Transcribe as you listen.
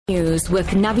News with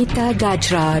NAVITHA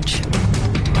GAJRAJ.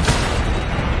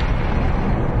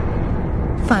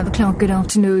 5 o'clock, good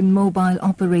afternoon. Mobile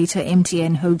operator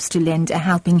MTN hopes to lend a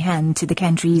helping hand to the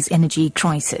country's energy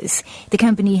crisis. The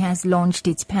company has launched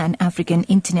its Pan-African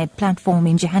internet platform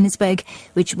in Johannesburg,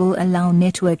 which will allow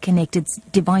network-connected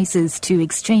devices to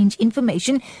exchange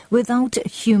information without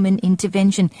human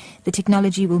intervention. The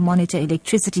technology will monitor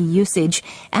electricity usage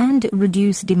and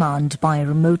reduce demand by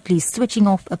remotely switching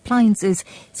off appliances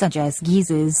such as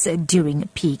geysers during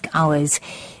peak hours.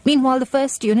 Meanwhile, the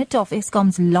first unit of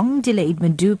Eskom's long-delayed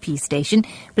Medupi station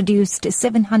produced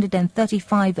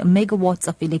 735 megawatts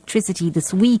of electricity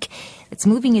this week. It's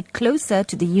moving it closer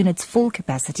to the unit's full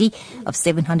capacity of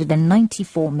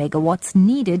 794 megawatts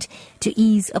needed to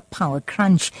ease a power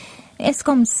crunch.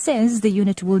 Eskom says the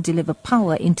unit will deliver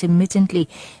power intermittently.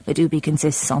 Medupi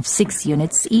consists of 6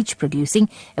 units, each producing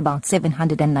about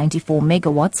 794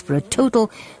 megawatts for a total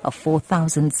of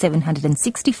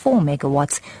 4,764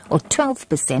 megawatts, or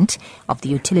 12% of the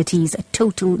utility's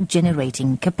total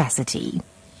generating capacity.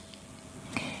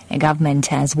 The government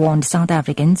has warned South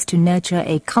Africans to nurture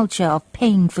a culture of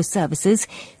paying for services.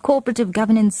 Cooperative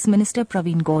Governance Minister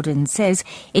Pravin Gordhan says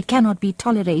it cannot be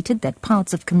tolerated that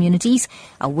parts of communities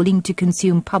are willing to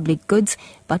consume public goods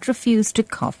but refuse to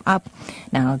cough up.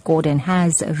 Now, Gordhan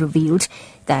has revealed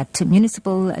that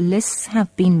municipal lists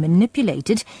have been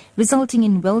manipulated, resulting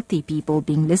in wealthy people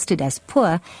being listed as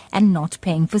poor and not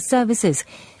paying for services.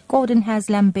 Gordhan has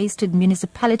lambasted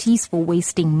municipalities for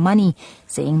wasting money,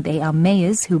 saying they are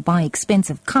mayors who buy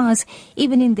expensive cars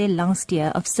even in their last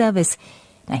year of service.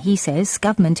 Now, he says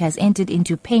government has entered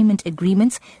into payment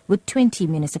agreements with 20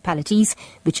 municipalities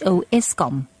which owe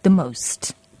Eskom the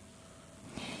most.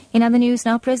 In other news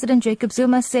now, President Jacob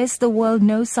Zuma says the world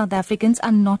knows South Africans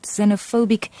are not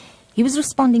xenophobic. He was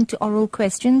responding to oral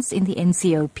questions in the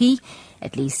NCOP.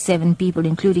 At least 7 people,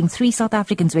 including 3 South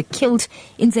Africans, were killed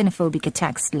in xenophobic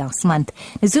attacks last month.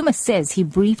 Zuma says he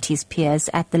briefed his peers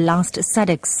at the last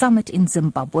SADC summit in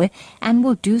Zimbabwe and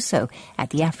will do so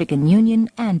at the African Union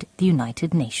and the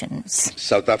United Nations.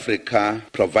 South Africa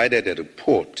provided a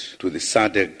report to the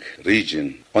SADC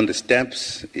region on the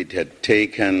steps it had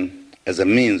taken as a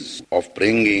means of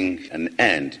bringing an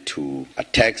end to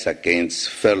attacks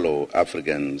against fellow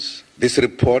Africans. This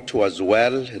report was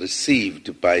well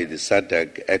received by the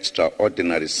SADC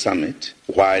Extraordinary Summit.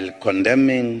 While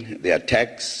condemning the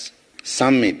attacks,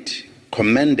 Summit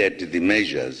commended the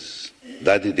measures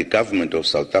that the government of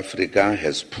South Africa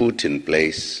has put in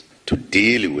place to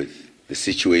deal with the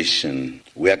situation.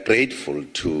 We are grateful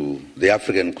to the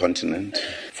African continent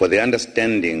for the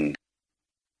understanding.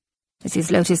 This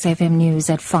is Lotus FM News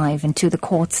at 5, and to the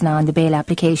courts now. The bail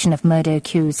application of murder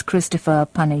accused Christopher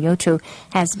Pana-yio-tou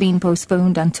has been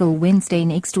postponed until Wednesday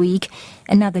next week.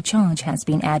 Another charge has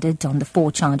been added on the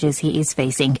 4 charges he is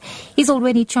facing. He's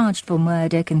already charged for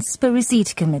murder, conspiracy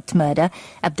to commit murder,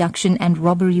 abduction and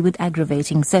robbery with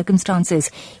aggravating circumstances.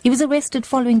 He was arrested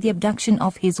following the abduction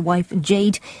of his wife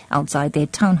Jade outside their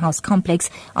townhouse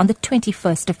complex on the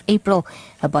 21st of April.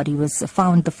 Her body was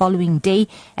found the following day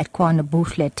at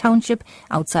KwaNobuhle Township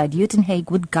outside Uitenhage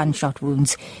with gunshot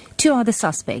wounds. 2 other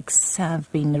suspects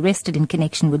have been arrested in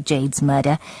connection with Jade's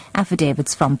murder.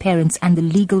 Affidavits from parents and the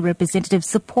legal representative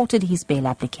supported his bail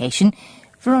application.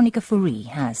 Veronica Fourie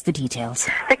has the details.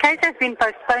 The case has been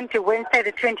postponed to Wednesday,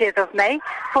 the 20th of May,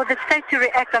 for the state to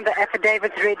react on the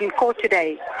affidavits read in court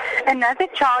today. Another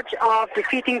charge of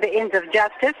defeating the ends of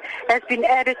justice has been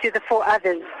added to the 4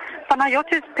 others.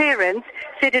 Pana-yio-tou's parents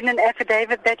said in an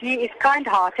affidavit that he is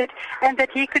kind-hearted and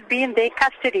that he could be in their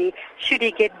custody should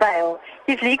he get bail.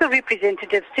 His legal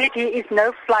representative said he is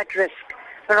no flight risk.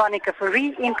 Veronica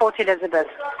Fourie in Port Elizabeth.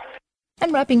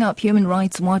 And wrapping up, Human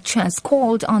Rights Watch has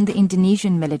called on the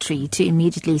Indonesian military to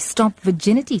immediately stop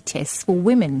virginity tests for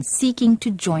women seeking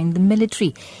to join the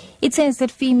military. It says that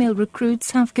female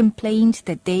recruits have complained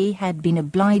that they had been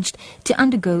obliged to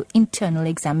undergo internal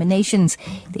examinations.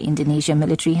 The Indonesian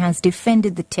military has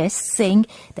defended the tests, saying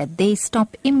that they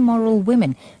stop immoral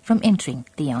women from entering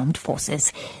the armed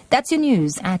forces. That's your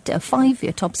news at 5.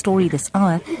 Your top story this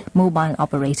hour. Mobile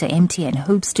operator MTN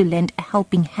hopes to lend a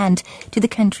helping hand to the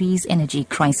country's energy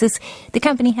crisis. The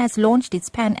company has launched its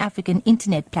Pan-African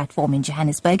internet platform in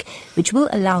Johannesburg, which will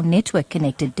allow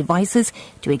network-connected devices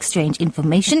to exchange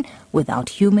information without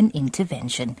human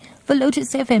intervention. For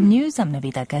Lotus FM News, I'm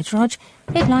NAVITHA GAJRAJ.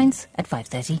 Headlines at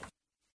 5:30.